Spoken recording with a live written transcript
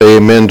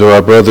amen to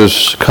our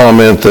brother's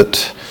comment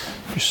that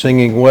you're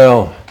singing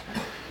well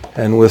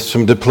and with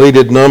some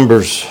depleted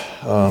numbers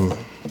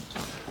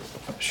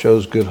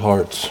shows good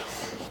hearts.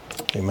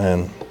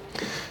 Amen.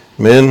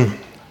 Men,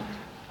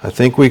 I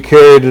think we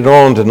carried it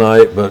on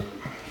tonight, but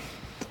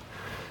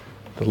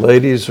the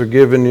ladies are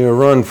giving you a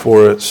run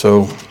for it,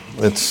 so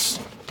let's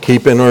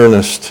keep in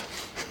earnest.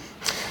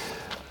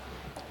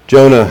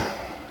 Jonah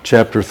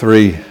chapter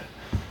 3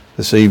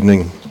 this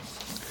evening.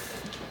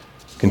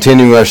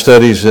 Continuing our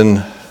studies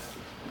in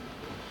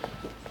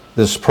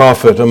this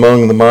prophet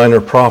among the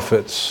minor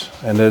prophets,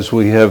 and as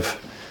we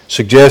have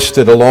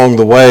suggested along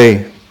the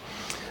way,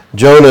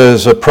 Jonah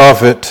is a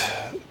prophet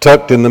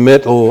tucked in the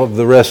middle of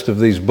the rest of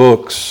these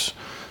books,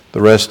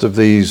 the rest of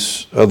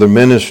these other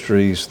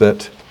ministries,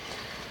 that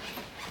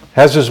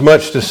has as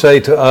much to say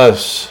to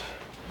us,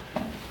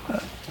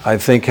 I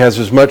think has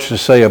as much to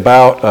say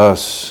about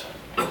us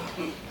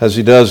as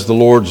he does the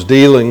Lord's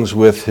dealings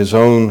with his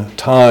own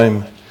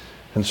time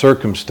and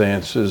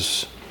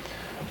circumstances,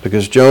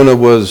 because Jonah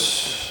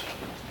was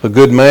a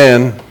good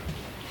man,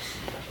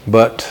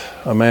 but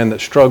a man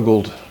that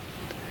struggled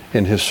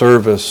in his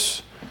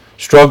service,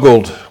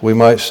 struggled, we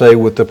might say,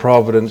 with the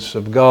providence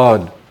of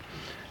God.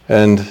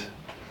 And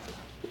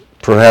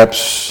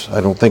perhaps,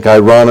 I don't think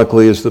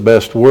ironically is the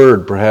best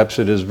word, perhaps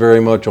it is very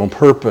much on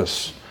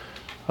purpose,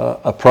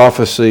 a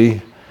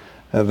prophecy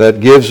that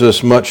gives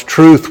us much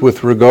truth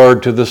with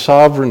regard to the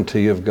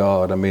sovereignty of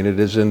God. I mean, it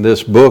is in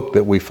this book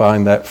that we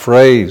find that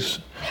phrase,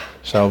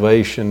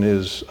 salvation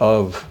is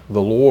of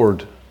the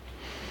Lord.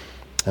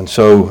 And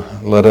so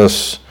let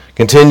us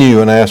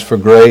continue and ask for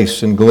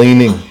grace in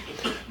gleaning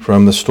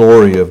from the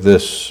story of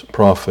this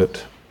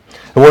prophet.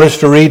 I want us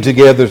to read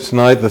together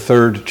tonight the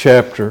third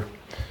chapter.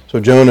 So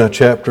Jonah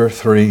chapter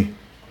 3.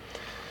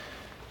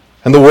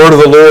 And the word of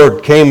the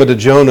Lord came unto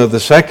Jonah the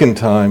second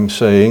time,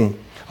 saying,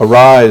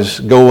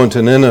 Arise, go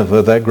unto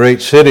Nineveh, that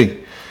great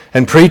city,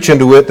 and preach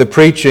unto it the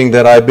preaching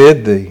that I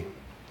bid thee.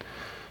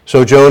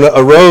 So Jonah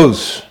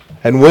arose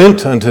and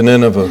went unto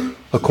Nineveh,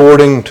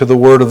 according to the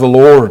word of the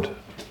Lord.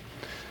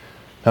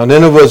 Now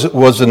Nineveh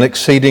was an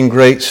exceeding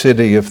great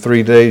city of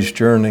 3 days'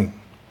 journey.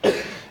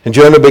 And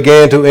Jonah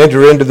began to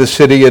enter into the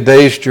city a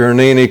day's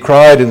journey, and he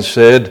cried and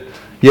said,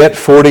 Yet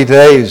 40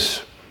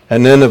 days,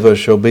 and Nineveh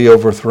shall be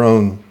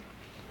overthrown.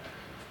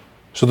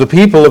 So the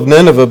people of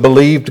Nineveh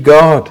believed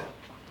God,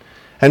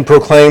 and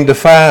proclaimed a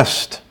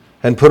fast,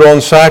 and put on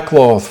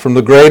sackcloth, from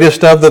the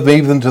greatest of them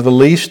even to the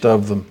least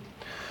of them.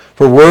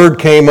 For word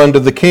came unto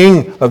the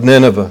king of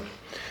Nineveh,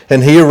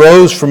 and he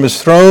arose from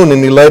his throne,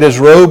 and he laid his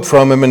robe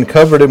from him, and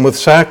covered him with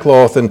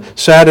sackcloth, and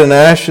sat in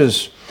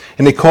ashes.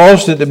 And he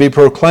caused it to be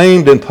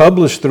proclaimed and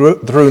published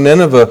through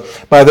Nineveh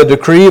by the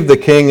decree of the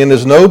king and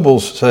his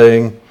nobles,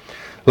 saying,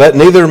 Let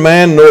neither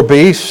man nor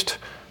beast,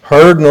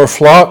 herd nor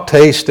flock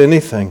taste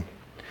anything.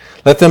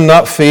 Let them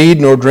not feed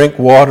nor drink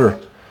water,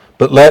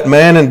 but let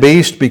man and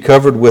beast be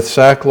covered with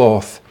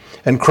sackcloth,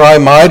 and cry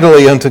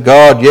mightily unto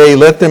God. Yea,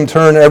 let them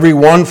turn every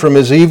one from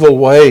his evil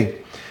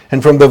way,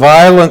 and from the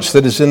violence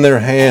that is in their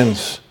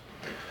hands.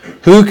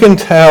 Who can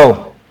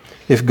tell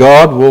if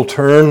God will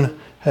turn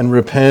and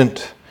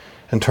repent,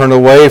 and turn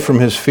away from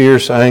his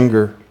fierce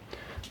anger,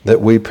 that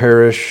we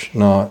perish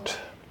not?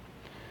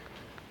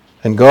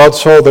 And God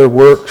saw their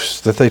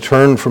works, that they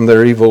turned from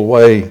their evil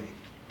way.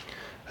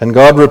 And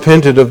God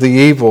repented of the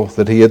evil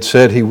that he had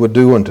said he would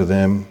do unto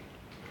them,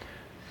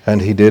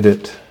 and he did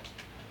it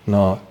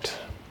not.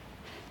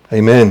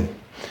 Amen.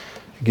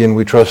 Again,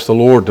 we trust the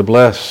Lord to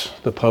bless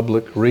the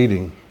public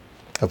reading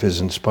of his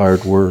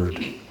inspired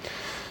word.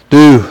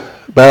 Do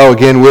bow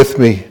again with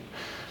me,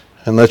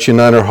 and let's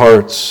unite our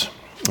hearts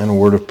in a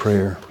word of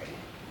prayer.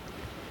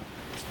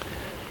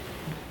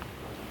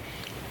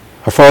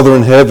 Our Father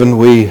in heaven,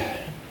 we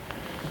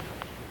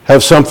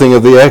have something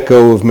of the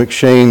echo of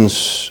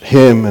McShane's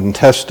hymn and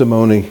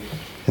testimony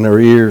in our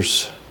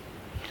ears.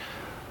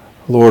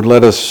 Lord,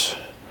 let us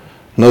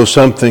know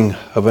something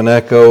of an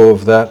echo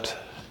of that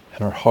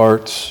in our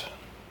hearts.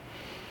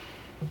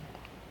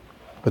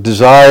 A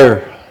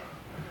desire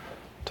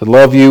to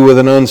love you with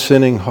an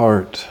unsinning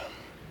heart.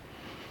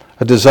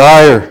 A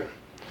desire,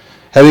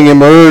 having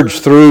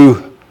emerged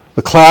through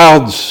the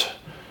clouds,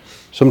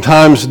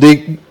 sometimes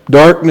deep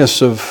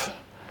darkness of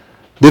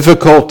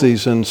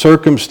difficulties and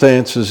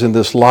circumstances in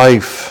this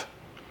life,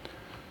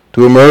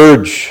 to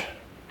emerge,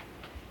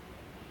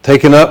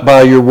 taken up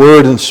by your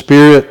word and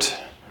spirit,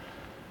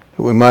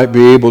 that we might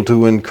be able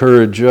to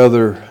encourage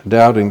other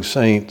doubting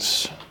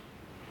saints.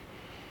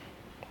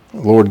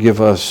 Lord, give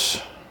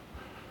us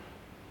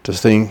to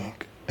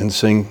think and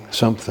sing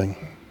something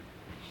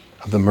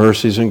of the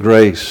mercies and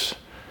grace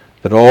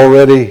that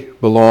already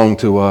belong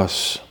to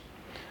us,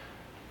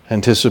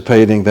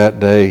 anticipating that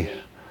day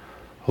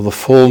of the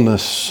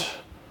fullness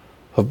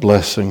of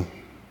blessing,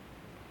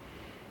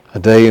 a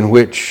day in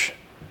which,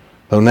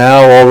 though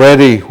now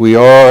already we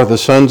are the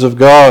sons of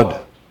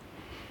God,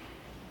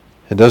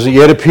 it doesn't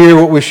yet appear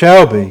what we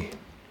shall be,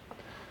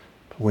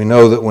 but we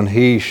know that when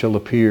he shall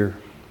appear,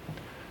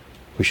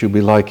 we shall be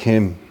like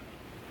him,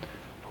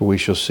 for we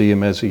shall see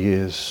him as he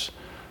is.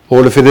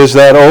 Lord, if it is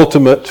that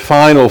ultimate,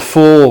 final,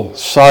 full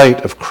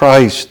sight of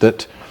Christ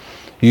that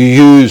you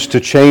use to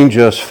change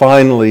us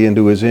finally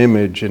into His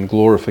image and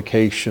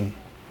glorification,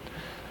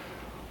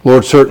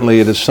 Lord,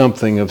 certainly it is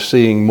something of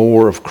seeing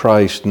more of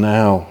Christ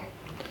now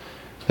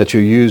that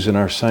you use in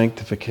our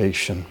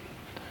sanctification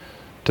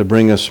to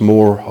bring us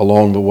more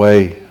along the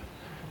way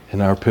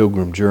in our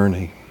pilgrim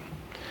journey.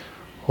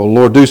 Oh,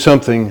 Lord, do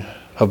something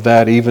of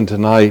that even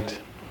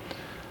tonight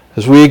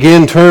as we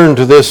again turn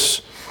to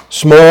this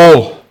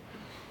small,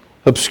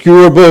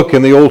 obscure book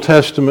in the Old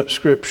Testament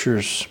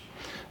Scriptures,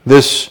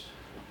 this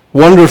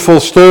wonderful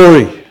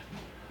story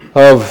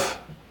of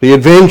the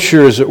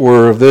adventure, as it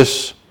were, of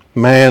this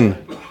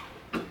man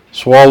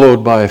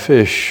swallowed by a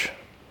fish.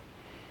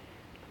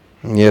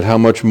 And yet how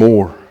much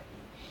more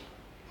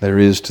there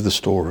is to the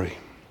story.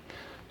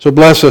 So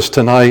bless us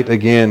tonight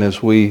again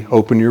as we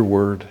open your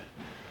word.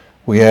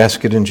 We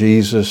ask it in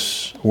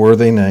Jesus'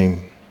 worthy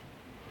name.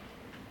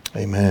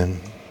 Amen.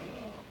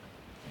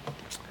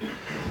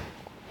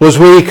 Well, as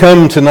we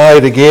come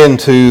tonight again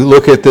to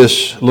look at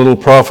this little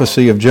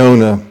prophecy of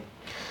Jonah,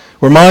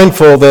 we're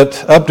mindful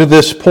that up to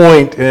this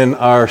point in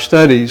our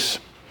studies,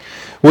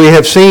 we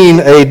have seen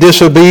a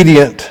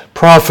disobedient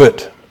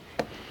prophet.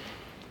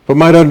 But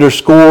might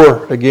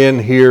underscore again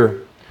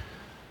here,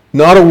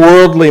 not a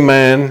worldly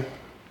man,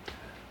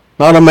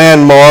 not a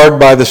man marred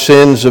by the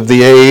sins of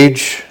the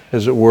age,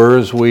 as it were,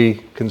 as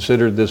we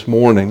considered this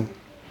morning.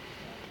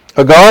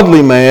 A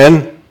godly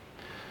man,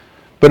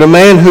 but a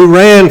man who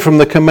ran from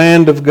the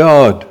command of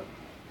God.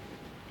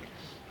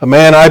 A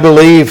man, I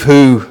believe,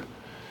 who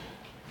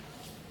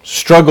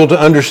struggled to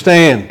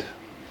understand.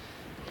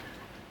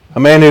 A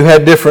man who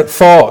had different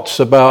thoughts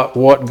about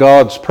what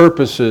God's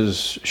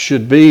purposes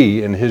should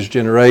be in his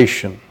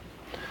generation,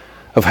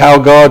 of how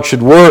God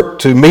should work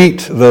to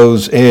meet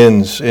those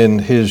ends in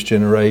his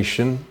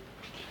generation.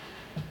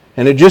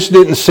 And it just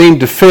didn't seem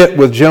to fit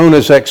with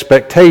Jonah's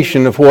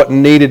expectation of what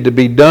needed to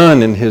be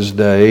done in his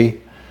day,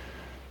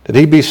 that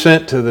he be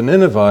sent to the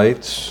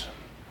Ninevites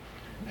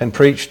and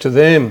preach to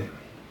them.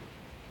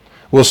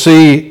 We'll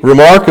see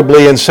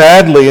remarkably and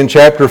sadly in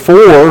chapter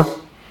 4,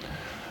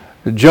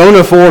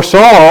 Jonah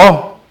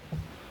foresaw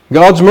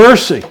God's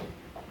mercy.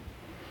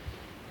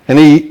 And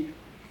he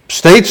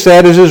states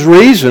that as his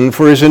reason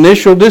for his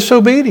initial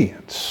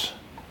disobedience.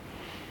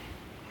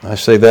 I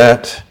say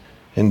that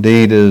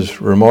indeed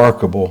is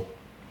remarkable.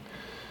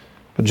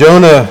 But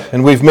Jonah,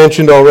 and we've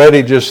mentioned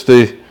already just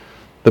the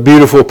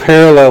beautiful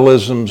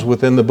parallelisms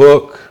within the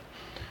book.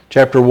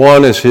 Chapter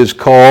 1 is his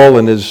call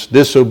and his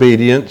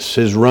disobedience,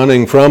 his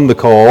running from the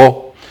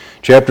call.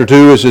 Chapter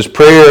 2 is his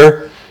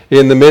prayer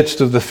in the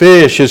midst of the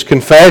fish, his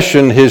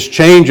confession, his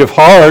change of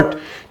heart.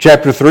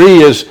 Chapter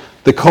 3 is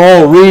the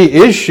call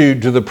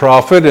reissued to the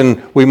prophet,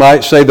 and we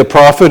might say the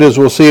prophet, as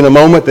we'll see in a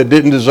moment, that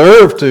didn't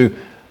deserve to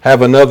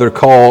have another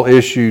call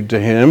issued to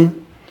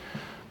him.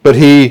 But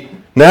he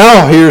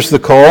now hears the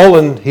call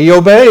and he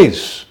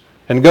obeys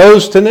and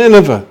goes to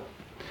Nineveh.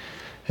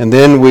 And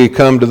then we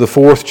come to the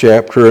 4th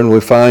chapter and we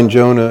find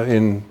Jonah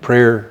in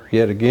prayer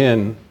yet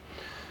again.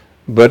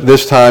 But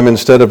this time,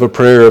 instead of a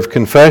prayer of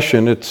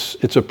confession,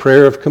 it's a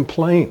prayer of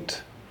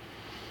complaint.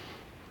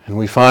 And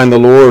we find the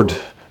Lord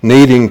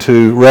needing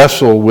to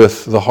wrestle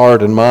with the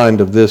heart and mind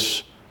of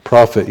this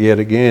prophet yet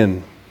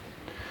again.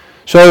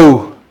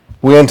 So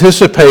we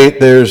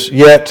anticipate there's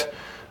yet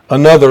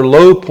another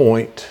low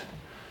point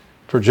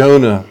for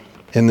Jonah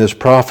in this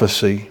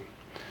prophecy.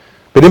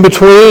 But in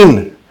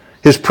between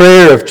his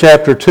prayer of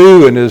chapter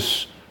 2 and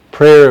his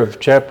prayer of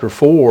chapter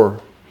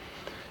 4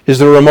 is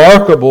the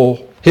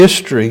remarkable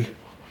history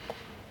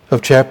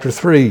of chapter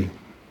 3.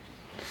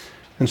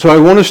 And so I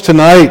want us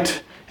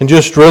tonight, in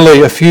just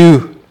really a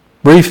few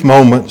brief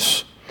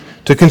moments,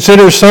 to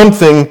consider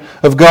something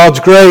of God's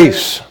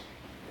grace.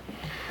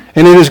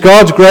 And it is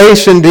God's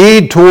grace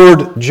indeed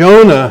toward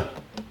Jonah,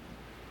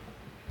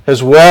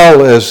 as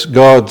well as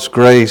God's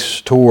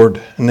grace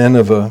toward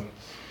Nineveh.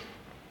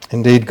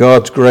 Indeed,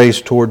 God's grace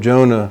toward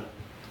Jonah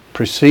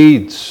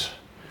precedes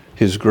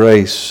his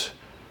grace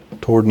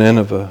toward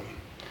Nineveh.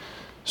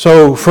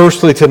 So,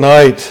 firstly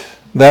tonight,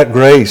 that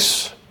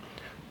grace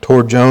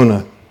toward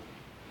Jonah.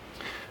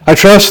 I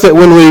trust that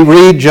when we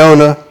read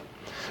Jonah,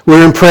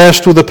 we're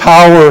impressed with the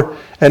power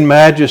and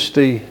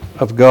majesty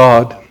of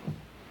God.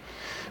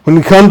 When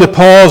we come to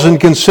pause and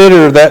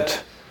consider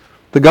that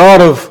the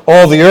God of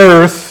all the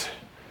earth,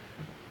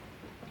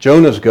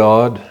 Jonah's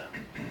God,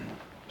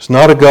 is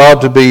not a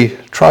God to be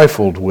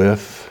trifled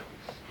with.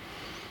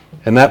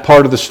 And that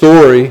part of the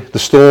story, the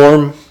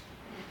storm,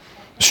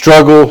 the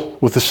struggle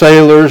with the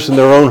sailors in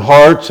their own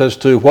hearts as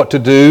to what to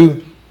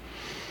do,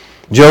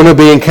 Jonah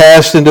being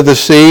cast into the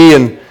sea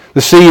and the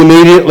sea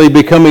immediately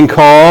becoming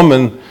calm,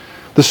 and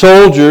the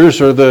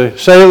soldiers, or the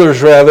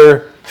sailors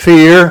rather,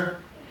 fear.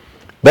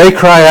 They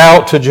cry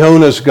out to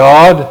Jonah's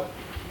God.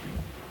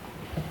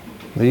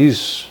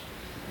 These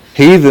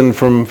heathen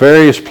from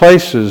various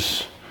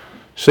places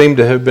seem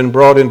to have been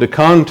brought into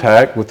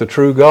contact with the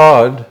true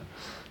God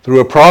through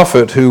a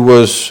prophet who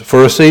was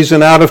for a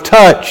season out of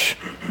touch.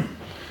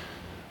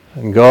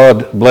 And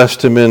God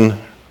blessed him in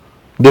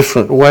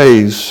different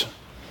ways.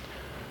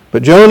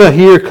 But Jonah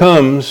here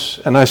comes,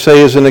 and I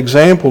say as an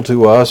example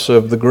to us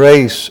of the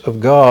grace of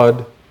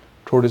God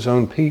toward His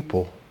own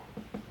people.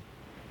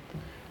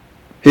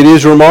 It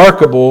is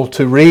remarkable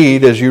to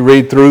read, as you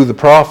read through the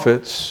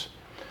prophets,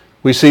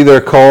 we see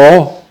their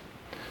call.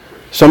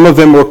 Some of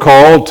them were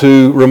called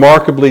to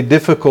remarkably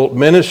difficult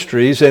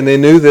ministries, and they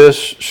knew this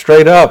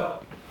straight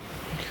up.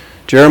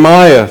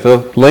 Jeremiah, the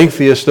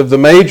lengthiest of the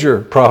major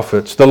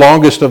prophets, the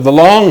longest of the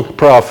long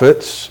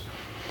prophets,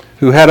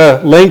 who had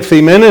a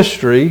lengthy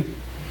ministry,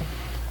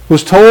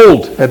 was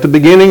told at the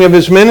beginning of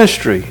his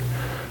ministry,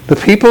 the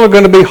people are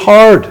going to be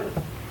hard.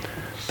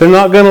 They're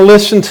not going to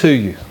listen to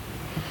you.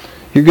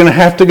 You're going to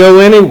have to go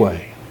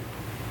anyway.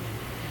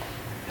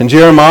 And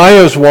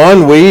Jeremiah is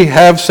one. We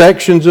have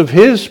sections of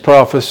his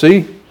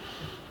prophecy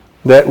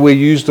that we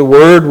use the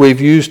word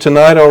we've used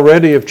tonight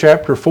already of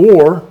chapter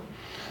 4,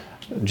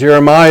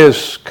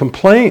 Jeremiah's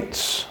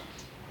complaints.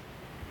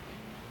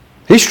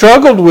 He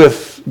struggled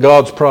with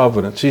God's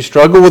providence. He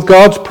struggled with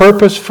God's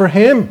purpose for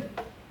him.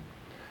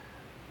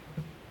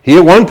 He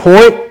at one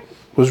point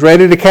was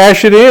ready to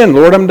cash it in.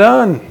 Lord, I'm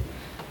done.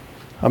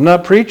 I'm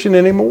not preaching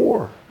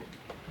anymore.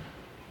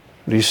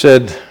 But he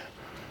said,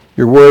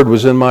 your word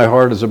was in my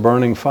heart as a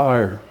burning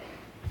fire.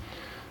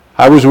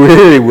 I was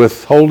weary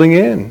with holding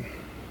in.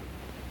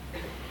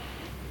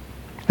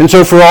 And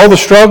so for all the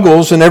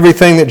struggles and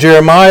everything that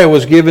Jeremiah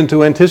was given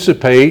to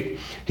anticipate,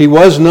 he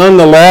was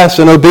nonetheless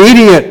an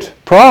obedient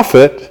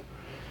prophet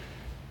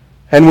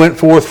and went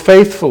forth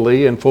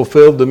faithfully and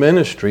fulfilled the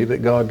ministry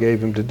that God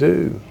gave him to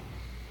do.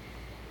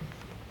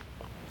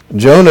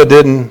 Jonah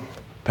didn't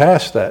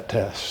pass that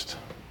test.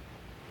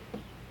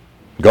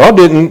 God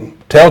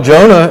didn't tell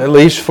Jonah, at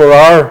least for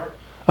our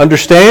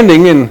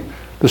understanding in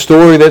the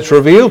story that's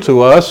revealed to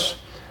us,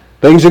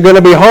 things are going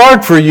to be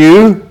hard for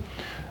you.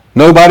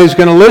 Nobody's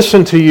going to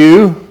listen to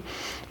you.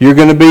 You're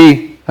going to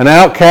be an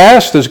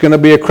outcast. There's going to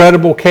be a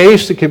credible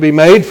case that can be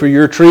made for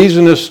your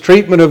treasonous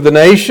treatment of the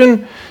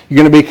nation. You're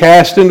going to be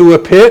cast into a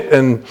pit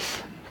and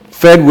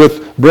fed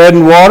with bread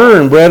and water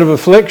and bread of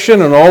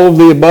affliction and all of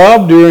the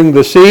above during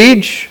the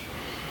siege.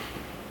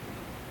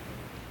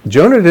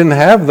 Jonah didn't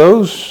have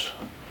those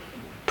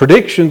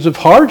predictions of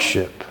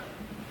hardship.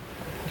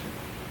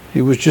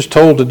 He was just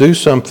told to do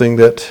something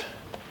that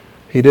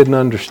he didn't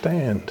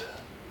understand.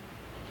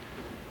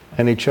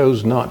 And he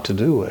chose not to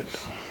do it.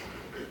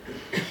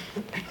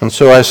 And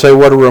so I say,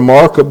 what a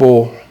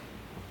remarkable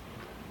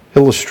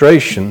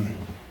illustration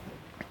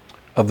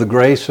of the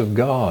grace of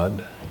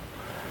God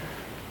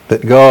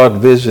that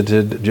God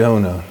visited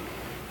Jonah.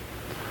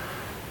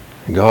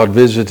 God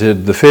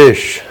visited the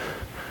fish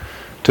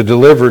to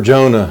deliver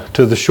Jonah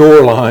to the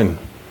shoreline.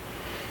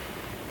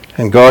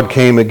 And God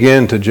came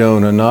again to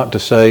Jonah, not to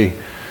say,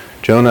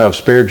 Jonah, I've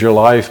spared your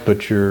life,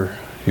 but your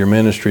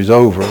ministry's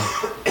over.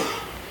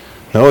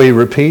 No, he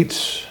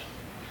repeats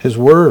his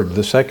word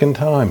the second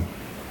time.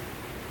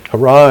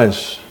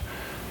 Arise,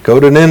 go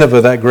to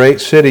Nineveh, that great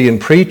city, and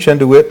preach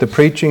unto it the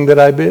preaching that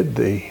I bid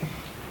thee.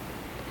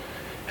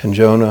 And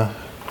Jonah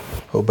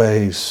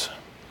obeys.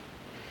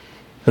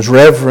 There's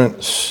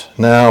reverence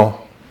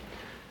now.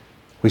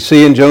 We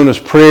see in Jonah's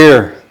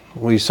prayer,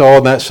 we saw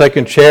in that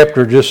second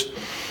chapter just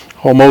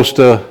almost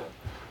a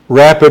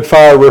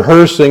rapid-fire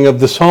rehearsing of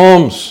the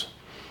Psalms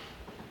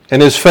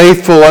and his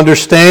faithful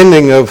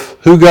understanding of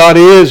who God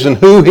is and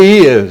who He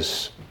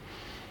is.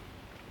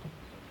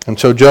 And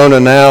so Jonah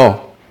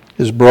now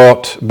is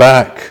brought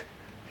back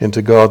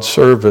into God's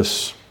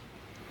service.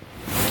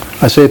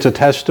 I say it's a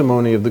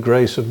testimony of the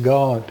grace of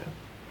God.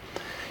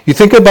 You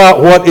think about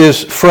what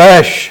is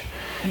fresh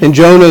in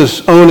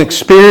Jonah's own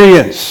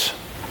experience.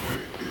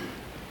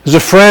 There's a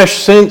fresh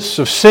sense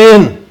of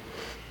sin.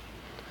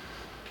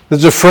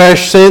 There's a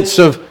fresh sense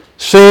of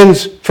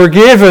sins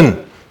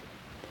forgiven.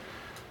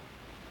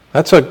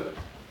 That's a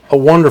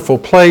wonderful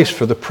place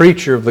for the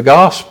preacher of the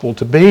gospel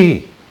to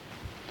be.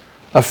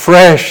 A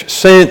fresh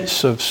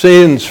sense of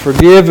sins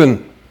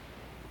forgiven.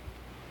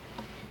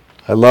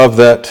 I love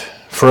that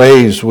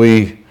phrase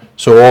we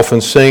so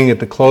often sing at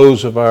the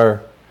close of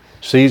our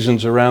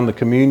seasons around the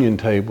communion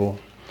table.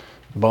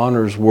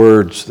 Bonner's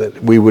words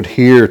that we would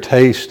hear,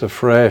 taste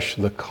afresh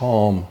the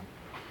calm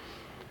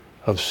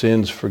of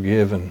sins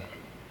forgiven.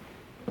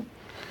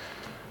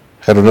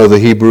 I don't know the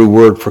Hebrew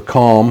word for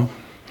calm.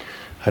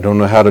 I don't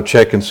know how to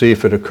check and see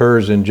if it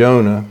occurs in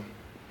Jonah.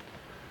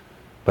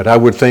 But I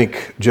would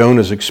think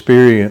Jonah's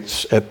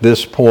experience at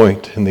this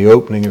point in the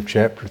opening of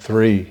chapter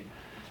 3,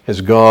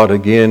 as God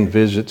again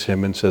visits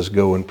him and says,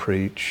 go and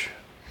preach.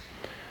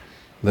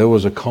 There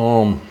was a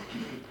calm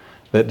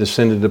that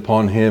descended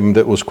upon him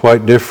that was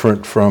quite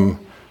different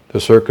from the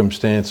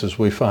circumstances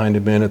we find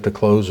him in at the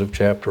close of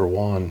chapter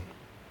 1.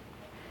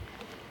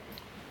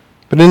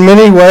 But in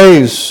many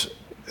ways,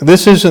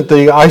 this isn't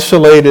the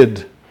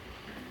isolated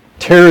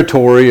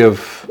territory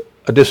of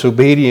a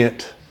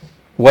disobedient,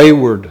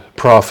 wayward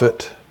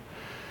prophet.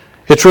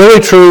 It's really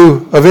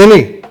true of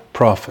any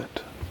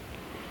prophet.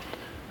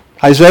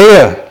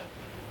 Isaiah,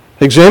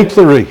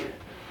 exemplary,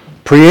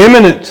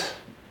 preeminent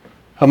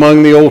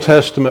among the Old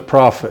Testament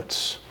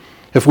prophets.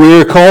 if we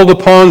are called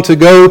upon to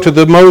go to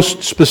the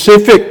most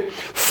specific,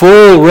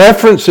 full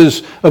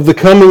references of the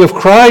coming of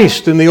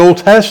Christ in the Old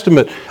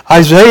Testament,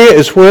 Isaiah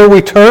is where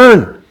we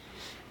turn.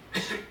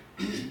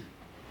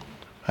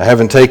 I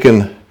haven't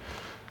taken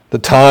the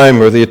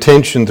time or the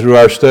attention through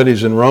our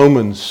studies in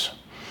Romans.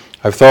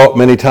 I've thought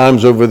many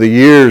times over the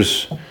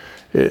years,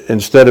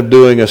 instead of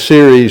doing a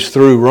series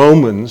through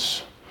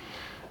Romans,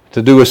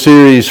 to do a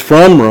series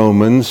from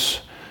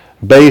Romans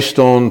based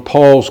on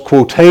Paul's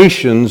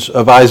quotations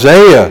of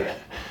Isaiah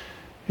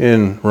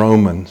in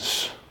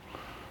Romans.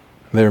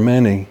 There are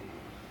many.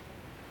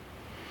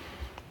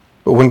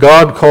 But when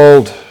God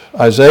called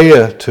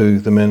Isaiah to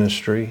the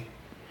ministry,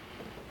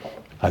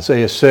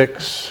 Isaiah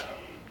 6,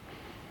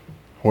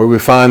 where we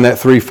find that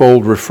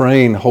threefold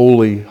refrain,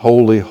 holy,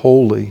 holy,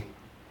 holy,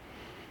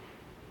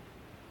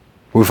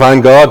 we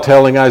find God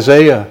telling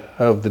Isaiah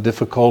of the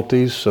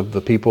difficulties of the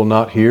people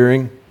not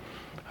hearing,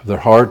 of their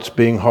hearts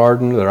being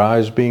hardened, their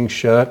eyes being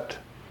shut.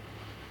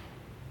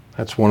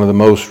 That's one of the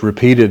most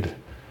repeated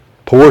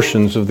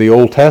portions of the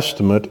Old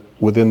Testament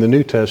within the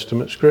New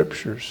Testament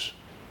Scriptures.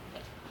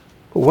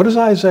 But what does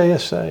Isaiah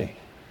say?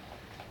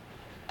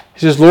 He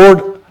says,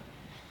 Lord,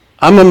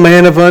 I'm a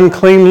man of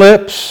unclean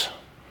lips.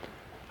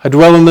 I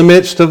dwell in the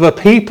midst of a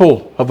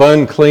people of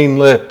unclean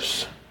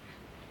lips.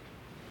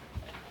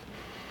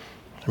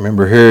 I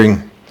remember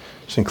hearing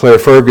Sinclair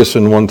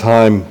Ferguson one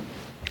time,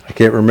 I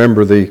can't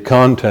remember the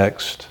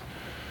context,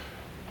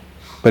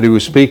 but he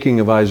was speaking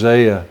of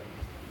Isaiah.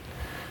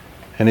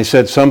 And he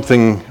said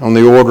something on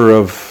the order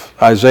of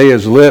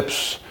Isaiah's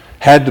lips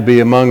had to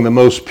be among the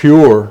most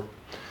pure,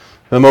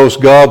 the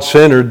most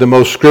God-centered, the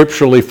most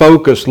scripturally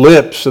focused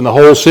lips in the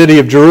whole city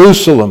of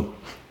Jerusalem.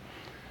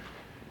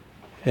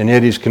 And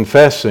yet he's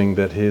confessing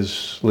that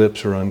his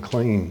lips are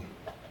unclean.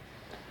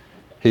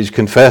 He's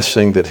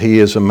confessing that he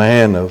is a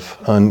man of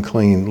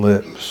unclean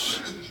lips.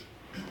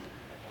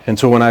 And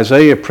so when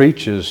Isaiah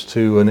preaches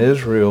to an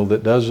Israel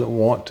that doesn't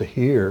want to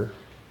hear,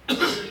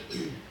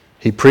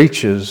 he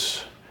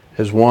preaches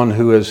as one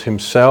who has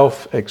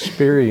himself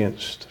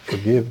experienced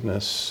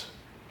forgiveness.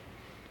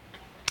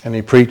 And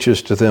he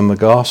preaches to them the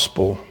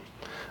gospel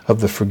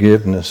of the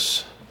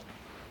forgiveness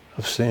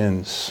of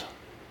sins.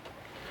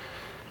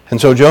 And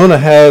so Jonah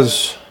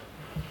has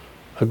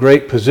a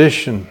great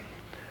position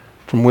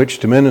from which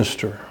to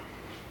minister.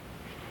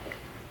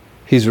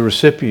 He's a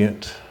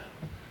recipient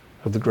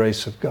of the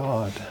grace of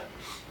God.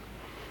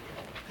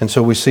 And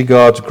so we see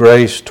God's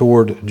grace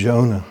toward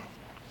Jonah.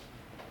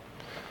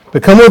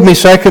 But come with me,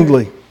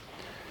 secondly,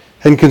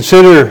 and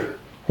consider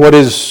what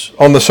is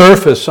on the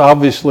surface,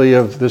 obviously,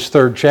 of this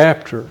third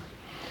chapter,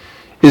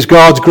 is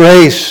God's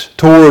grace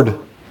toward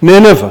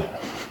Nineveh.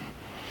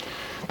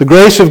 The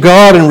grace of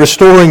God in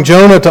restoring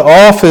Jonah to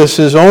office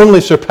is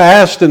only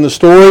surpassed in the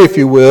story, if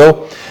you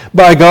will,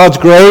 by God's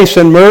grace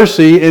and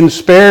mercy in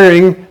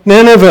sparing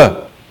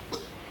Nineveh.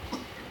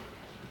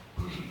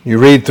 You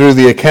read through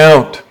the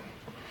account,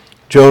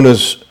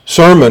 Jonah's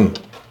sermon.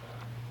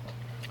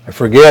 I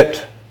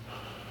forget,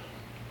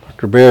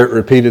 Dr. Barrett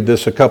repeated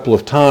this a couple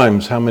of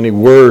times, how many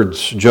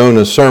words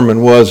Jonah's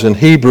sermon was in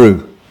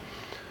Hebrew.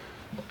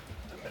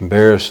 I'm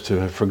embarrassed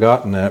to have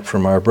forgotten that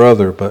from our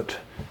brother, but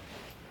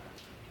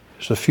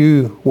there's a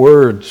few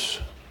words.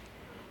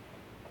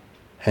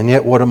 And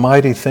yet what a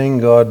mighty thing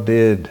God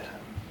did.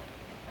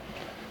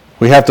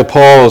 We have to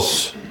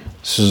pause.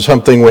 This is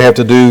something we have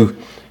to do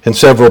in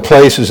several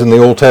places in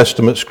the Old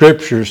Testament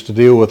Scriptures to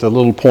deal with a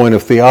little point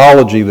of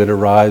theology that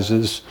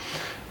arises.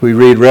 We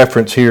read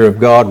reference here of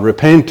God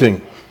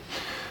repenting.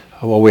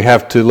 Well, we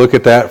have to look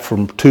at that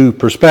from two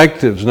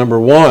perspectives. Number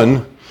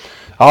one,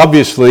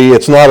 obviously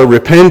it's not a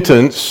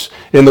repentance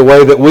in the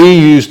way that we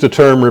use the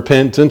term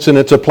repentance, and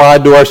it's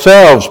applied to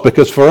ourselves,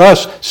 because for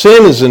us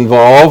sin is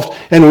involved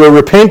and we're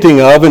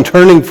repenting of and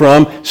turning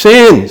from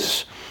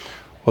sins.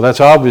 Well,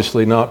 that's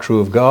obviously not true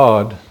of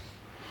God.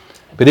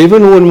 But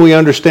even when we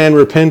understand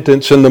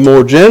repentance in the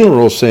more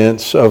general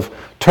sense of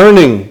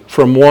turning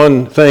from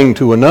one thing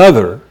to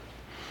another,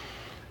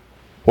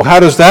 well, how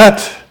does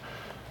that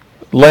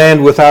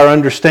land with our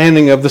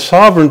understanding of the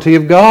sovereignty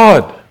of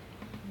God?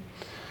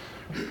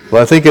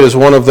 Well, I think it is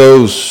one of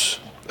those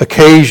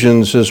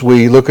occasions as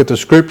we look at the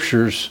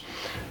Scriptures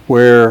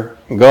where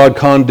God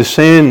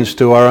condescends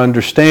to our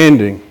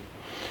understanding.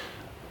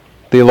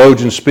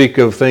 Theologians speak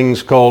of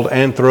things called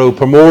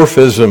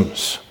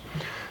anthropomorphisms,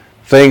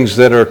 things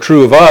that are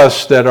true of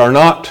us that are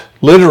not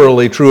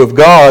literally true of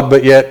God,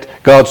 but yet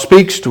God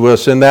speaks to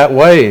us in that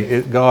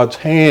way. God's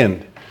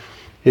hand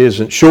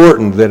isn't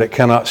shortened that it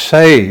cannot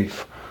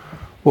save.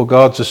 Well,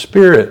 God's a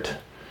spirit.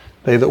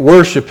 They that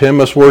worship Him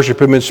must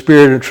worship Him in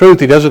spirit and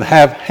truth. He doesn't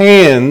have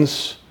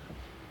hands.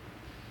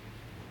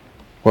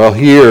 Well,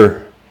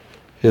 here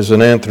is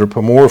an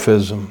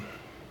anthropomorphism.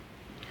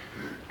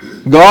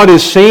 God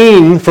is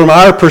seen from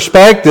our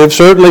perspective,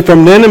 certainly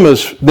from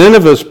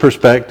Nineveh's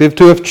perspective,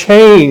 to have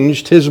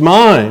changed His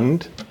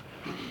mind.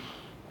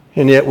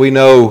 And yet we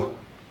know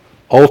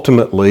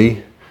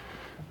ultimately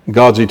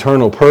God's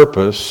eternal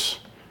purpose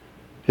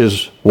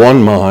is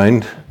one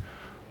mind,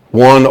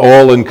 one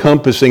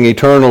all-encompassing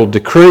eternal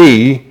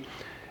decree,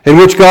 in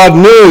which God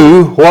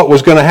knew what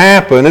was going to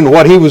happen and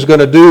what he was going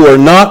to do or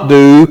not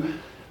do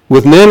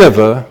with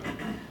Nineveh.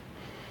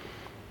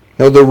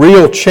 Now, the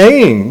real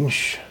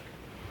change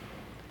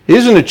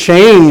isn't a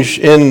change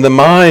in the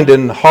mind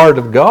and heart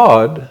of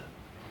God.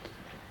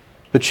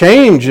 The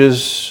change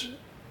is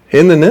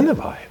in the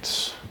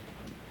Ninevites.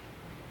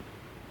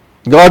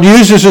 God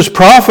uses his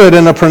prophet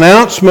in a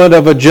pronouncement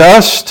of a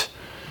just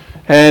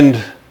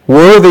and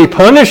worthy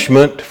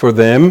punishment for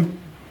them,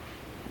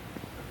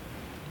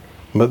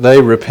 but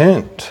they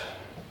repent.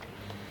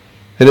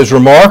 It is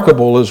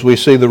remarkable as we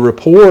see the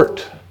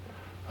report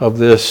of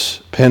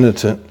this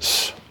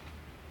penitence.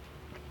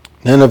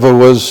 Nineveh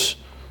was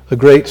a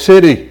great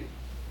city.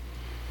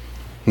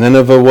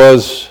 Nineveh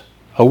was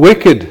a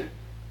wicked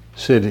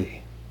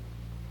city.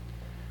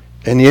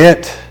 And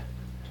yet,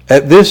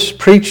 at this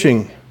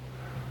preaching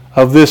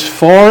of this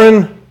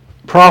foreign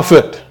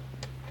prophet,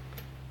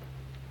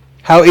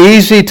 how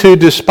easy to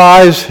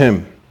despise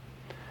him.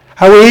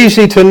 How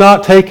easy to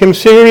not take him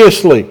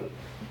seriously.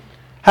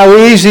 How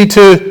easy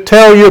to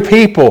tell your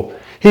people,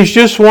 he's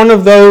just one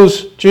of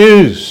those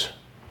Jews.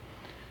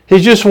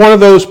 He's just one of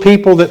those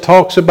people that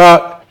talks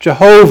about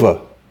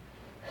Jehovah.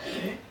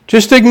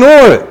 Just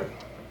ignore it.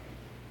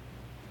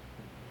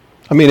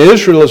 I mean,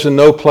 Israel is in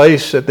no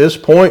place at this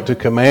point to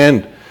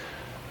command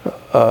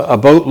a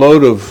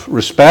boatload of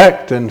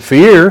respect and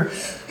fear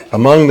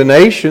among the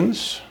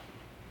nations.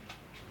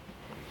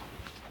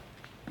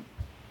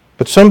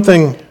 But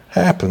something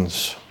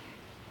happens.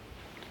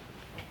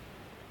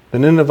 The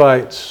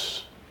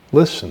Ninevites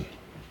listen.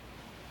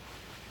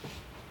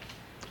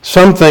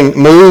 Something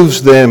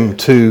moves them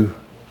to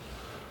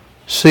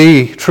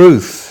see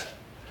truth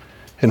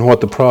in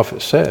what the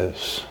prophet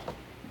says.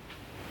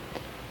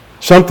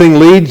 Something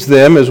leads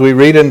them, as we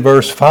read in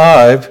verse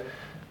 5,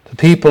 the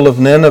people of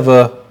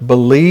Nineveh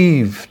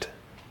believed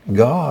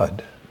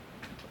God.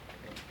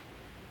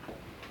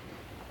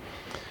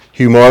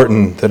 Hugh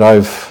Martin, that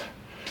I've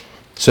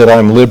said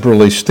I'm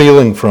liberally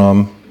stealing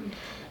from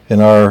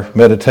in our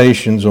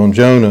meditations on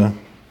Jonah.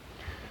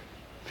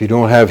 If you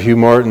don't have Hugh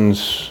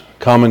Martin's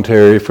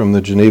commentary from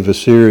the Geneva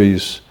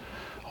series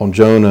on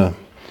Jonah,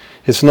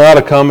 it's not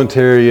a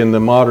commentary in the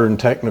modern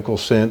technical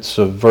sense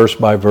of verse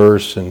by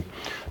verse and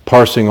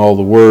parsing all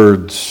the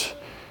words.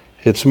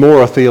 It's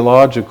more a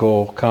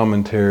theological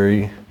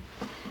commentary.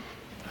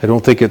 I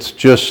don't think it's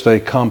just a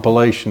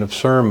compilation of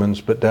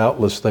sermons, but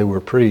doubtless they were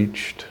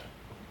preached.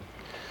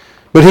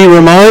 But he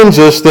reminds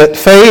us that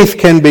faith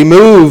can be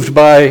moved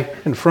by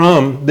and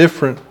from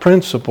different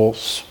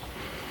principles.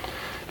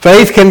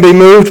 Faith can be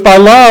moved by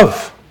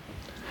love.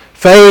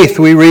 Faith,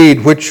 we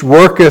read, which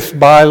worketh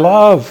by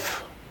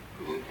love.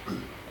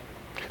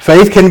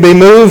 Faith can be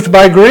moved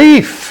by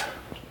grief.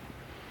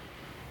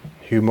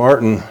 Hugh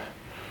Martin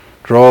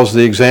draws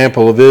the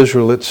example of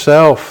Israel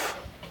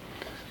itself.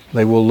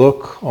 They will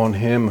look on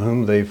him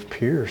whom they've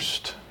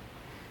pierced.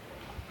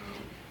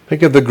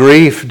 Think of the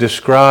grief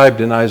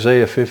described in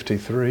Isaiah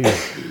 53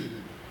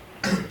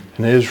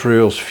 and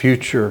Israel's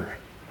future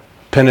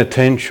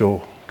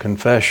penitential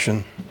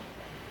confession.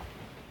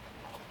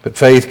 But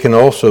faith can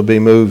also be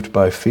moved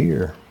by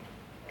fear.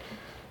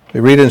 We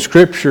read in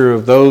Scripture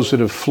of those that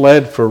have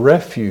fled for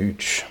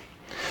refuge.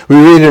 We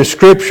read in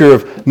Scripture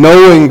of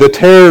knowing the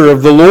terror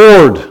of the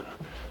Lord,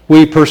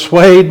 we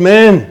persuade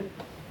men.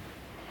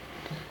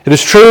 It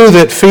is true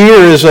that fear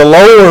is a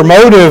lower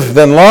motive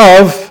than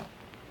love,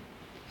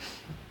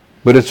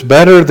 but it's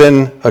better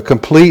than a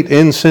complete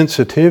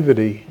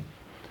insensitivity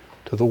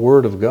to the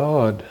Word of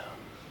God.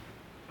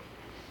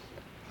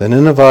 The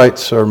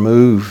Ninevites are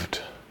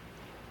moved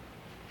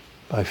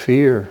by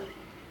fear.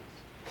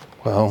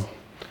 Well,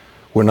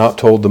 we're not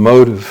told the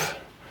motive.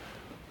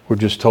 We're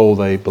just told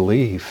they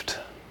believed.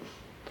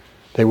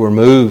 They were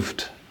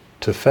moved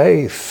to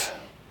faith.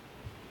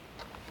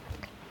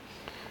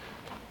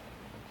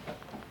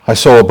 I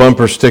saw a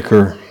bumper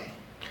sticker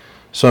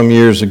some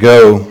years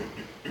ago.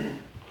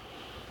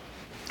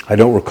 I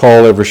don't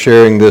recall ever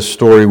sharing this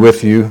story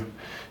with you.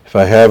 If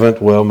I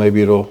haven't, well,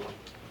 maybe it'll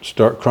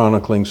start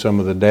chronicling some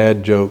of the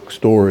dad joke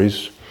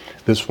stories.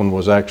 This one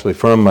was actually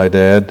from my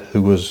dad,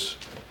 who was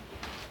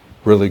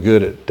really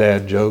good at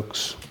dad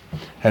jokes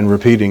and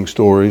repeating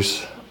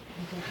stories.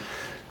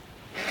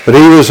 But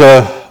he was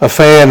a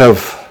fan of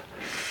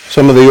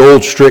some of the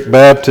old strict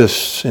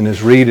Baptists in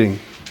his reading.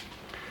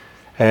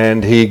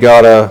 And he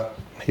read a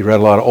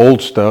lot of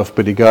old stuff,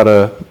 but he got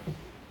a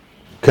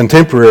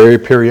contemporary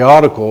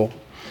periodical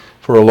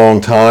for a long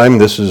time.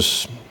 This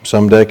is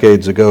some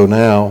decades ago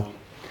now.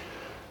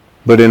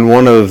 But in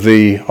one of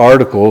the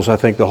articles, I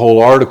think the whole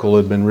article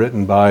had been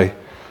written by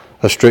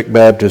a strict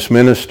Baptist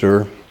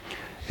minister.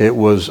 It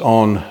was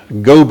on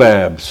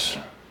Go-Babs.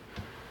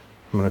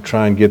 I'm going to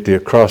try and get the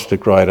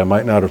acrostic right. I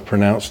might not have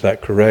pronounced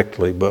that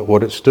correctly, but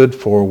what it stood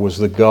for was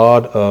the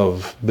God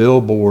of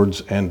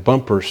billboards and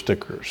bumper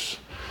stickers.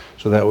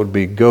 So that would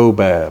be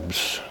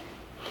Go-Babs.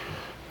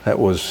 That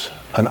was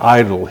an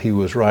idol he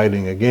was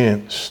writing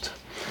against.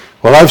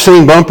 Well, I've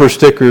seen bumper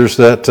stickers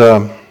that,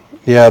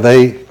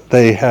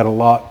 they had a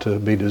lot to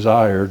be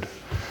desired.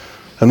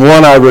 And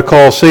one I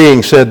recall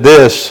seeing said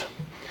this: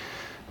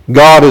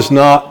 God is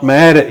not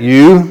mad at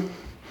you.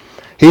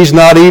 He's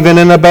not even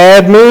in a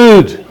bad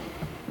mood.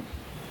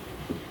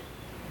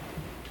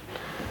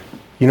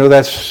 You know,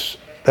 that's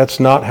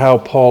not how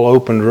Paul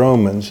opened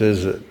Romans,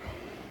 is it?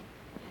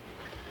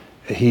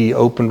 He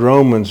opened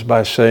Romans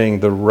by saying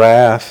the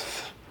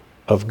wrath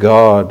of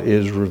God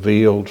is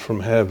revealed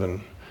from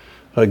heaven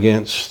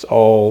against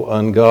all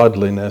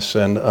ungodliness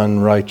and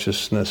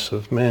unrighteousness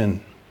of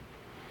men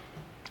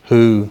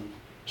who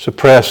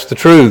suppress the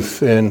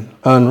truth in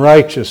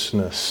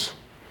unrighteousness.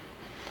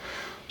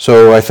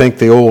 So I think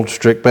the old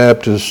strict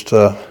Baptist,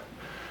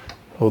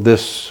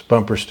 this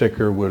bumper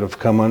sticker would have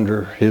come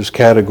under his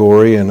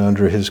category and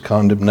under his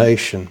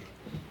condemnation.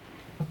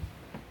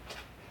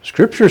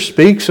 Scripture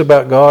speaks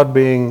about God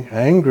being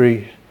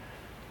angry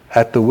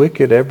at the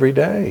wicked every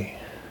day.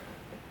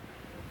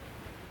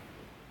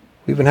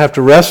 We even have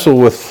to wrestle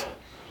with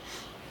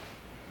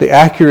the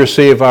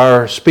accuracy of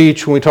our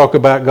speech when we talk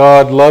about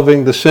God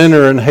loving the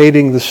sinner and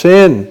hating the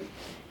sin.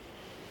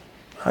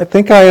 I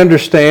think I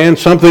understand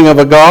something of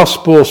a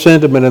gospel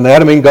sentiment in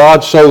that. I mean,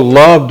 God so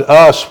loved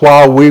us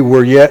while we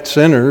were yet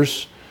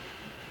sinners.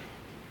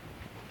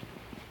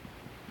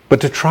 But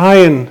to try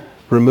and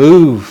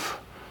remove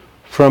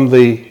from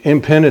the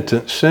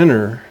impenitent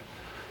sinner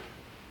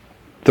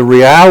the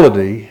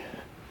reality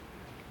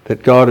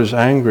that God is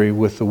angry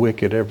with the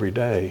wicked every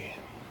day,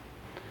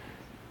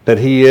 that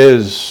He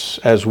is,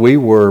 as we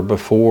were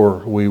before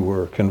we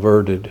were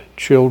converted,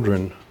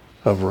 children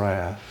of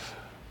wrath.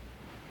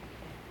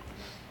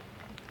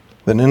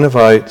 The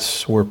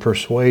Ninevites were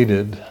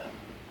persuaded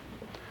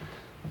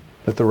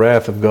that the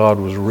wrath of God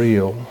was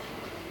real,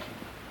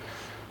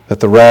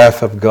 that the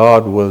wrath of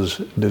God was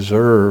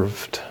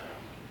deserved,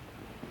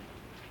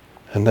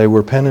 and they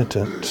were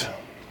penitent.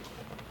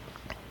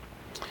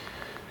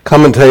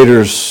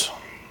 Commentators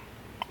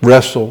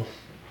wrestle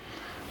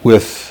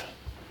with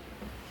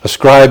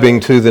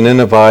ascribing to the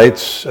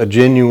Ninevites a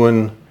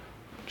genuine,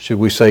 should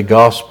we say,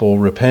 gospel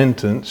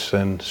repentance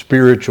and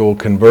spiritual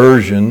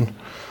conversion,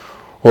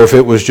 or if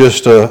it was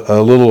just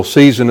a little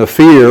season of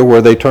fear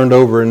where they turned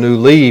over a new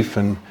leaf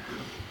and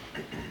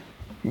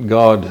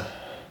God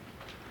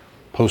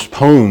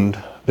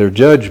postponed their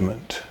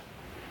judgment.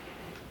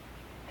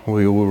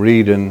 We will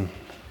read in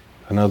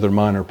another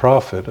minor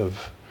prophet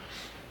of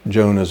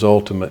Jonah's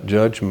ultimate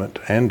judgment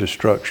and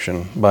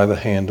destruction by the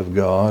hand of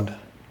God.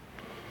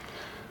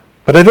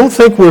 But I don't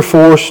think we're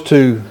forced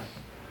to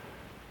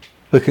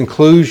the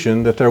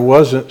conclusion that there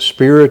wasn't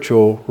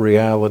spiritual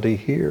reality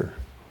here.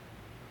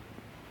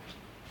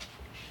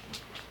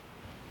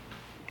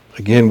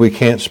 Again, we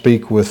can't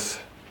speak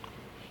with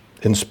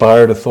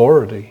inspired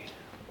authority.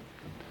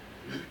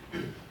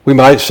 We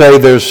might say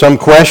there's some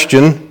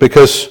question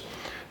because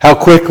how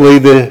quickly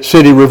the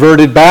city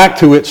reverted back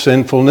to its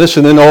sinfulness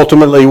and then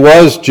ultimately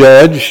was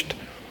judged.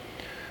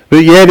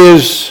 But yet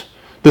is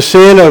the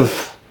sin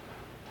of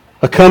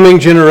a coming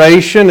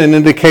generation an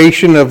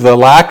indication of the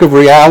lack of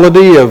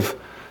reality of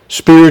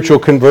spiritual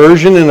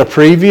conversion in a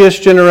previous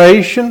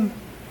generation?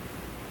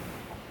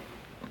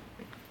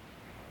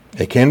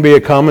 It can be a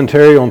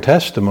commentary on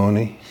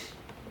testimony.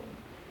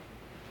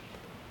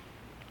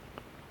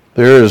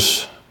 There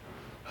is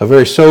a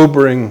very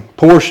sobering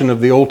portion of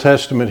the Old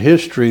Testament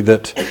history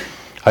that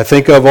I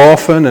think of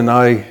often, and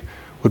I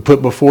would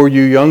put before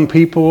you young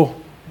people,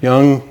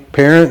 young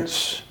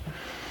parents,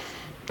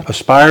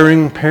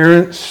 aspiring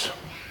parents.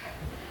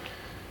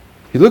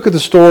 You look at the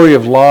story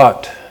of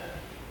Lot,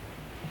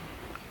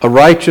 a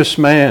righteous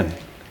man,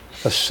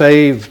 a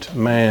saved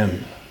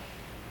man.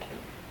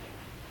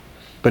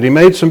 But he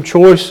made some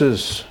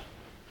choices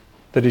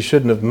that he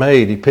shouldn't have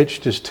made. He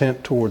pitched his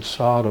tent towards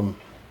Sodom.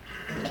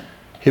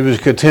 He was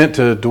content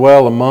to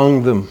dwell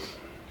among them.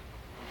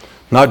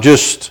 Not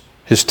just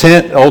his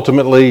tent,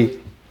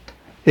 ultimately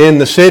in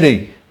the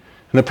city.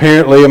 And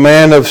apparently a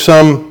man of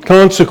some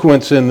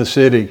consequence in the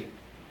city.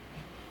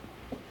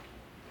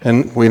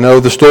 And we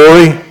know the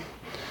story.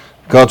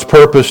 God's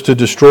purpose to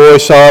destroy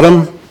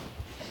Sodom.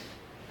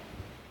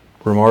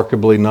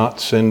 Remarkably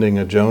not sending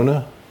a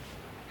Jonah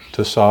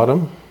to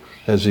Sodom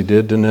as he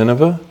did to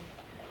Nineveh.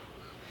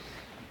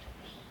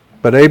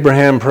 But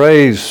Abraham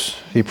prays.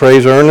 He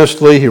prays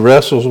earnestly. He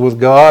wrestles with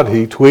God.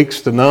 He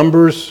tweaks the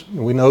numbers.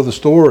 We know the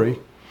story.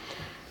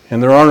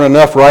 And there aren't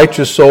enough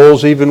righteous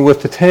souls even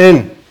with the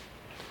 10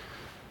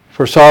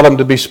 for Sodom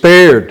to be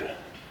spared.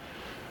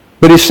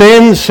 But he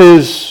sends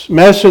his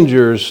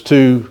messengers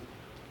to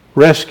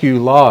rescue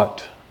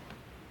Lot.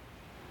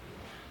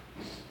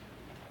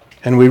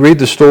 And we read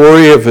the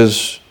story of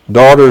his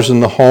daughters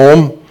in the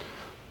home.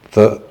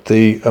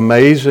 The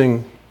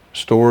amazing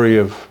story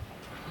of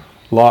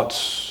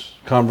Lot's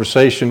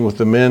conversation with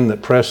the men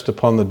that pressed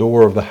upon the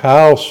door of the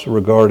house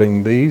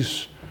regarding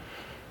these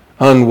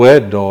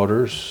unwed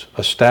daughters,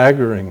 a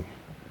staggering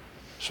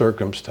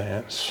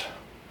circumstance.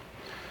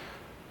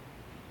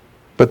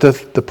 But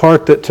the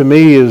part that to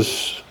me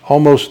is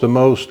almost the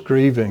most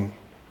grieving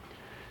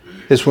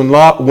is when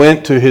Lot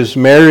went to his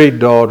married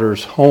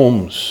daughters'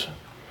 homes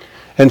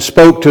and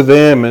spoke to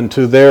them and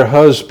to their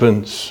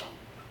husbands.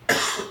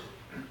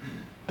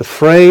 The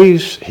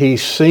phrase, he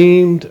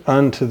seemed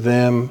unto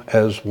them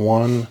as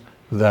one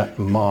that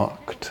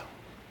mocked.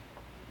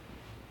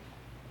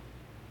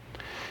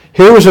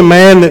 Here was a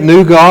man that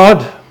knew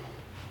God,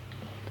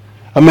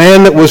 a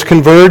man that was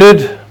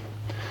converted,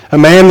 a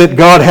man that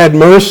God had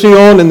mercy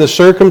on in the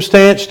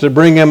circumstance to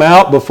bring him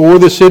out before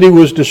the city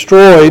was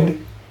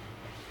destroyed.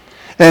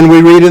 And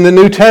we read in the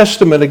New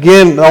Testament,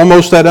 again,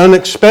 almost that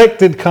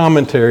unexpected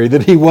commentary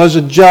that he was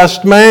a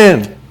just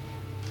man.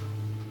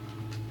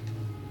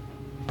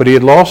 But he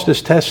had lost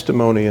his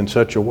testimony in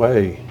such a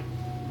way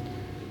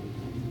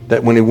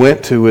that when he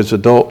went to his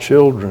adult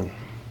children,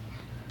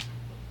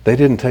 they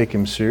didn't take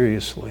him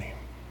seriously.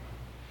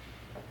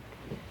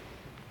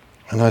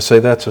 And I say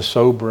that's a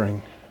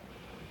sobering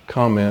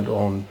comment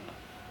on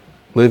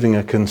living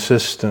a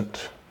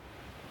consistent,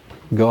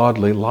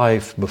 godly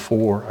life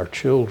before our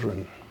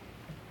children.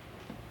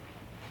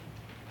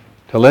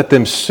 To let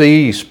them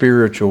see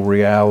spiritual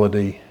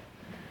reality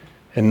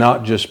and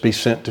not just be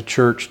sent to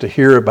church to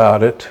hear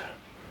about it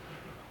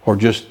or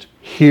just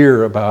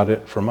hear about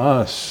it from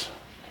us,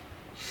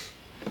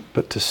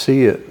 but to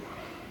see it.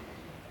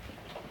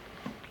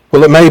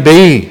 Well, it may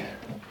be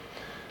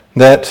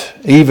that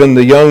even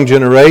the young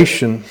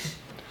generation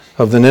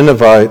of the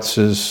Ninevites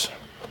is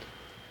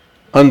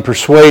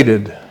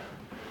unpersuaded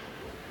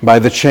by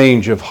the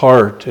change of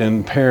heart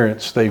and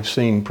parents they've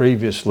seen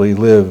previously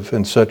live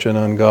in such an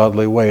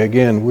ungodly way.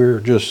 Again, we're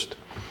just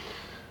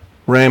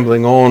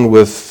rambling on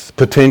with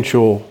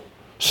potential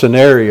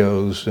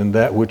scenarios and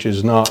that which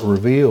is not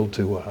revealed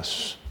to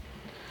us.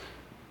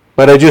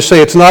 But I just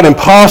say it's not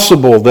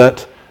impossible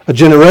that a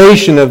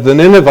generation of the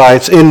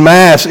Ninevites en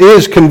masse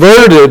is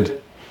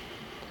converted,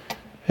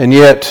 and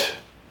yet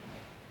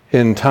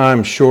in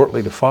time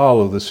shortly to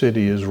follow, the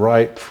city is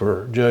ripe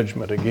for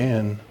judgment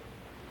again.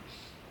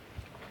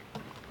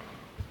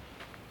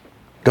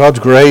 God's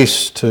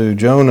grace to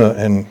Jonah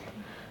and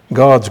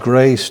God's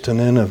grace to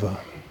Nineveh.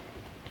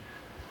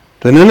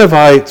 The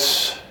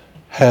Ninevites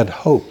had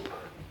hope.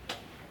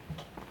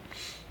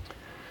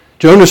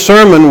 Jonah's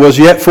sermon was,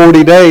 yet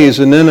 40 days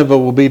and Nineveh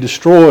will be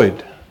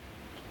destroyed.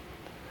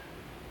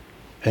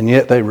 And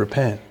yet they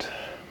repent.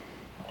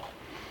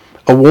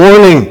 A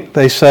warning,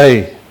 they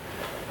say,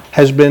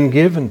 has been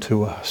given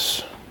to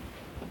us.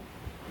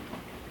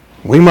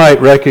 We might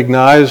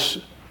recognize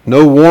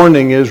no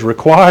warning is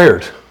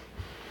required.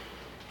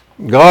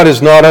 God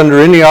is not under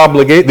any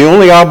obligation. The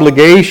only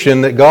obligation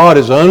that God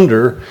is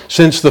under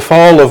since the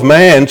fall of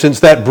man,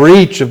 since that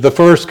breach of the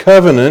first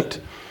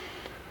covenant,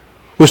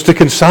 was to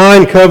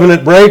consign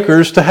covenant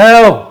breakers to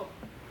hell.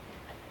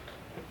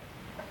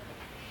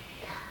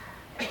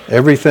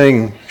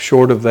 Everything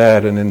short of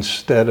that and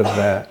instead of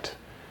that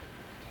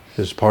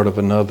is part of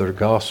another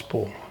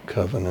gospel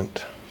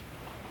covenant.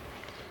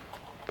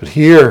 But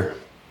here,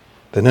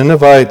 the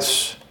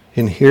Ninevites,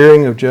 in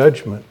hearing of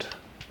judgment,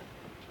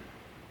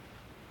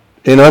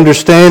 in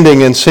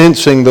understanding and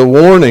sensing the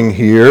warning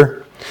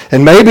here,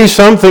 and maybe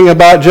something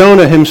about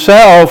Jonah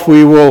himself,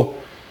 we will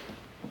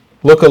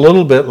look a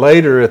little bit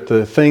later at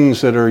the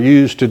things that are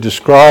used to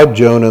describe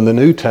Jonah in the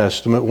New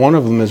Testament. One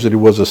of them is that he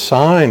was a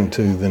sign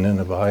to the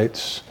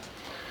Ninevites.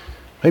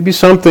 Maybe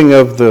something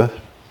of the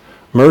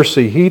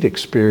mercy he'd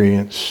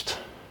experienced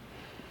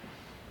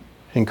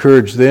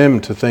encouraged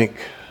them to think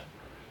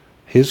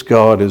his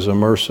God is a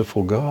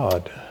merciful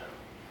God.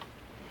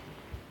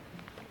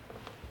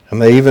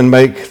 And they even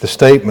make the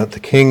statement, the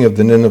king of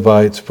the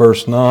Ninevites,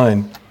 verse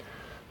 9,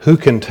 who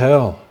can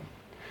tell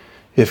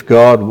if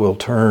God will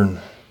turn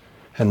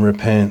and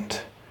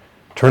repent,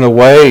 turn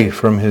away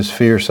from his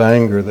fierce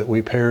anger that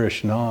we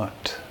perish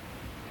not?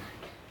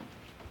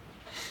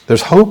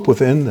 There's hope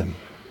within them.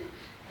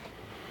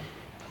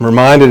 I'm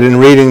reminded in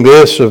reading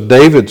this of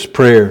David's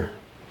prayer.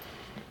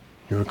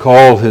 You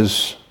recall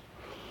his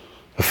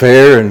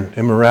affair and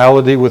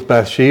immorality with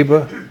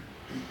Bathsheba.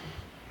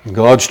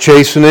 God's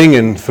chastening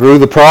and through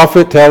the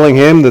prophet telling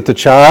him that the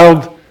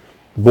child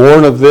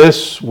born of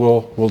this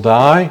will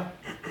die.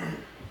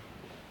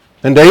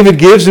 And David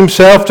gives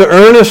himself to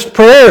earnest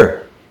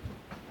prayer.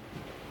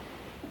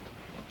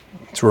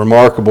 It's a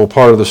remarkable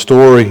part of the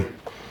story.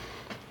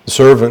 The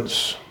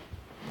servants,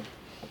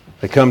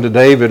 they come to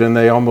David and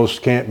they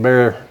almost can't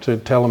bear to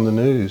tell him the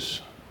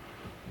news.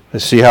 They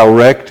see how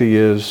wrecked he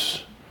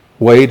is,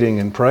 waiting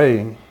and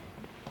praying.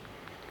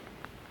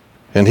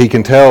 And he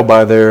can tell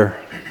by their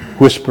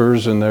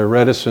whispers and their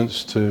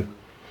reticence to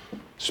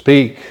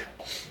speak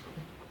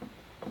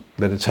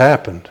that it's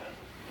happened.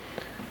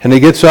 And he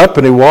gets up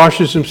and he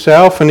washes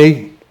himself and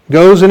he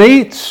goes and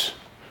eats.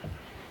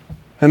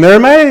 And they're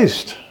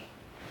amazed.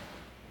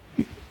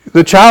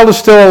 The child is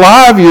still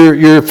alive.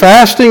 You're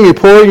fasting. You're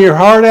pouring your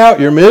heart out.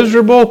 You're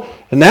miserable.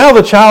 And now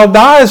the child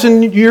dies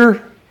and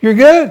you're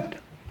good.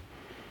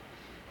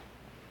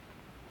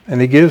 And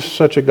he gives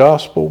such a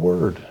gospel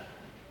word.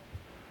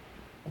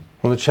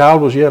 When the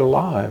child was yet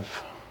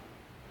alive,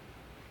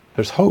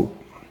 there's hope.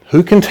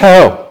 Who can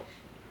tell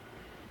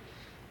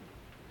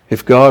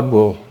if God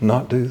will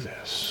not do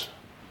this?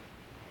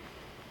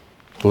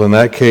 Well, in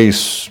that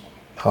case,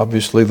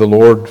 obviously the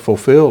Lord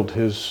fulfilled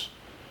his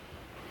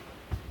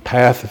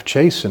path of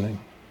chastening.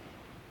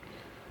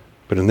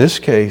 But in this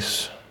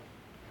case,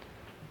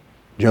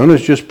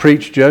 Jonah's just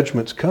preached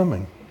judgment's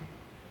coming.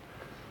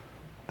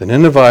 The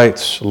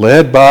Ninevites,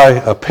 led by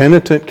a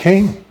penitent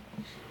king,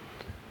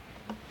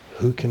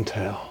 who can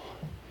tell?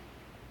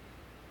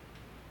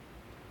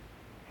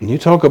 And you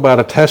talk about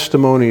a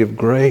testimony of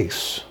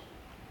grace.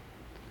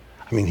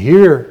 I mean,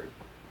 here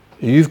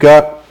you've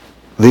got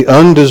the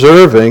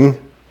undeserving,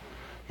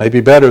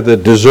 maybe better, the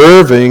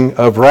deserving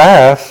of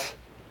wrath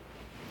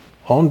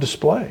on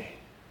display.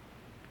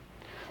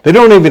 They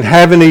don't even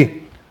have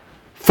any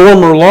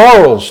former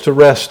laurels to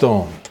rest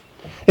on,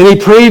 any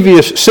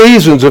previous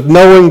seasons of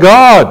knowing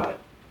God.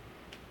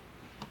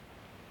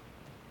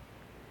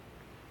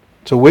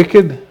 It's a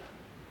wicked,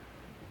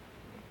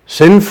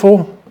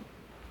 sinful,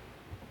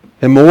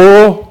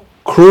 immoral,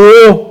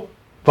 cruel,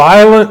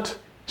 violent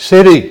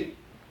city.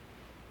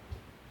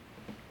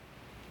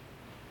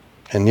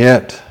 And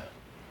yet,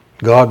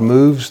 God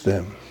moves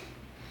them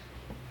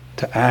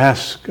to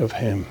ask of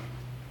Him.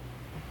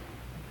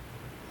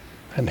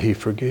 And He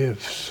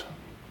forgives.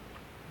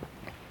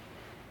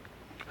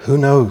 Who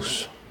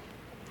knows?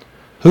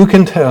 Who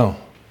can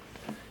tell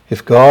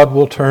if God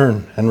will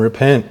turn and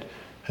repent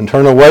and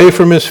turn away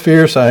from His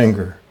fierce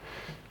anger,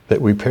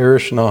 that we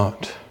perish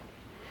not?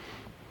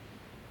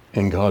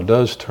 And God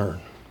does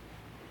turn.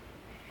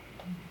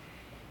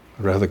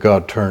 Rather,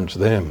 God turns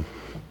them.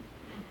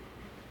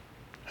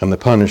 And the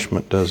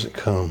punishment doesn't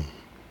come.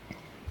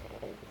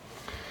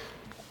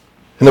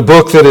 In a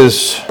book that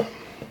is,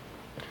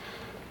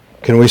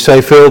 can we say,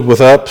 filled with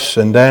ups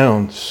and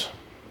downs,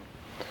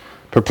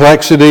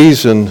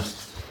 perplexities and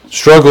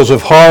struggles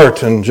of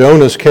heart, and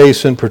Jonah's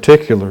case in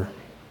particular,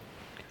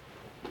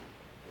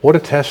 what a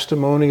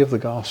testimony of the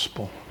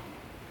gospel.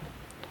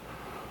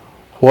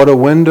 What a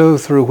window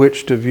through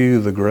which to view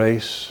the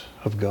grace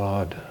of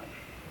God.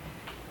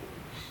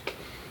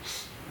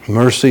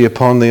 Mercy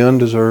upon the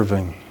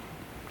undeserving.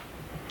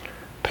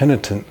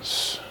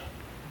 Penitence,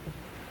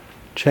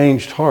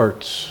 changed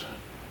hearts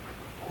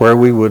where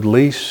we would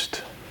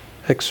least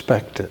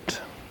expect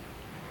it.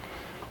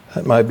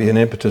 That might be an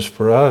impetus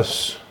for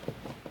us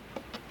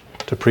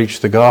to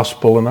preach the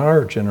gospel in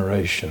our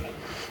generation.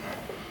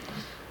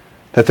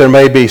 That there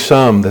may be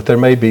some, that there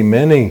may be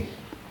many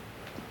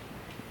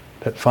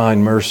that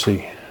find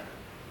mercy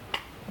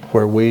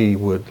where we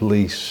would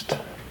least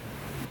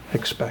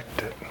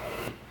expect it.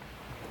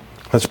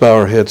 Let's bow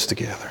our heads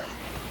together.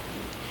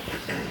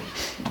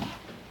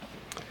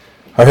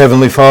 Our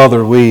Heavenly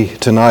Father, we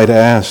tonight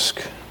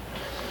ask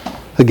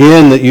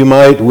again that you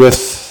might,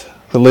 with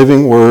the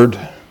living Word,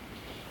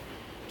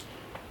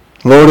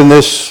 Lord, in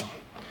this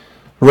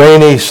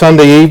rainy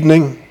Sunday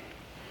evening,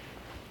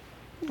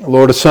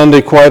 Lord, a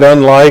Sunday quite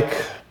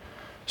unlike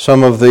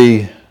some of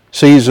the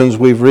seasons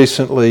we've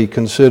recently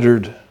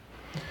considered,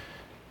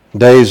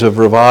 days of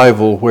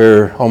revival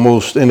where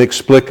almost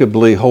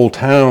inexplicably whole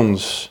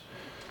towns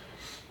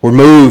were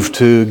moved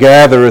to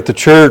gather at the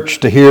church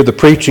to hear the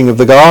preaching of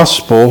the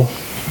gospel.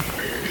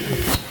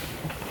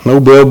 No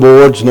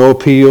billboards, no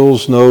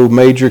appeals, no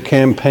major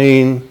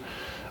campaign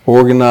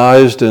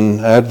organized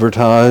and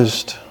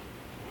advertised.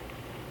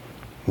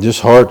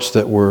 Just hearts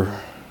that were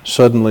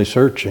suddenly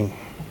searching.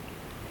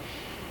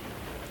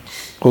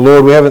 Well,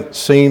 Lord, we haven't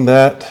seen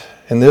that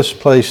in this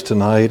place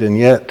tonight, and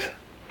yet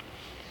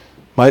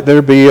might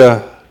there be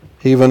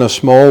even a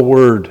small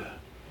word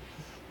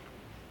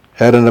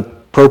at an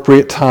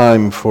appropriate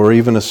time for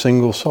even a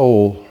single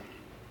soul,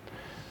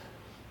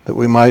 that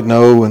we might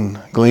know and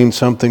glean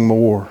something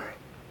more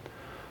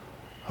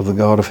of the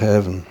God of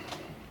heaven.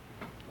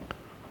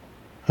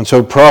 And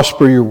so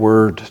prosper your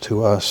word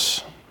to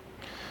us.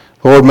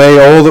 Lord, may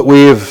all that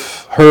we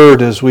have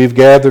heard as we've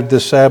gathered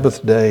this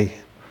Sabbath day,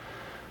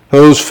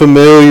 those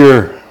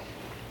familiar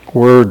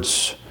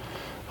words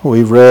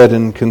we've read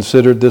and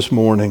considered this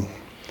morning,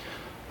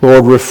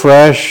 Lord,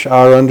 refresh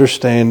our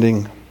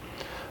understanding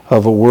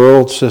of a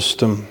world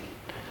system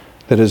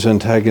that is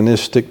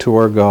antagonistic to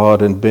our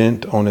God and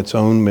bent on its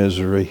own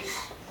misery.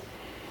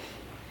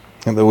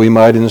 And that we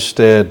might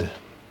instead,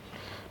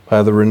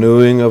 by the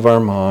renewing of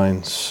our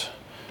minds,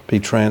 be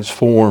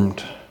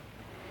transformed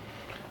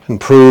and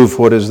prove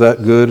what is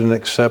that good and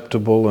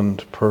acceptable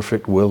and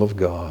perfect will of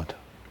God.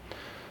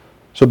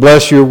 So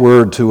bless your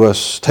word to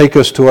us. Take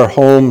us to our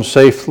home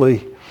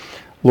safely.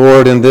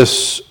 Lord, in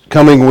this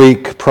coming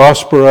week,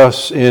 prosper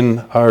us in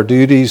our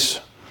duties.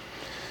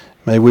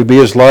 May we be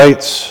as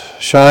lights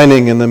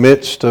shining in the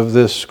midst of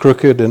this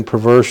crooked and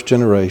perverse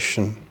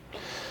generation.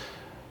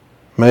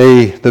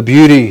 May the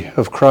beauty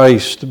of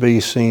Christ be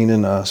seen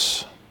in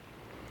us.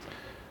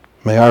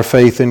 May our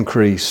faith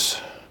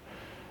increase,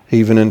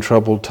 even in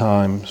troubled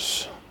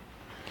times.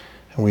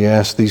 And we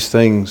ask these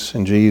things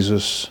in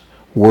Jesus'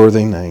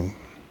 worthy name.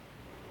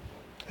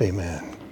 Amen.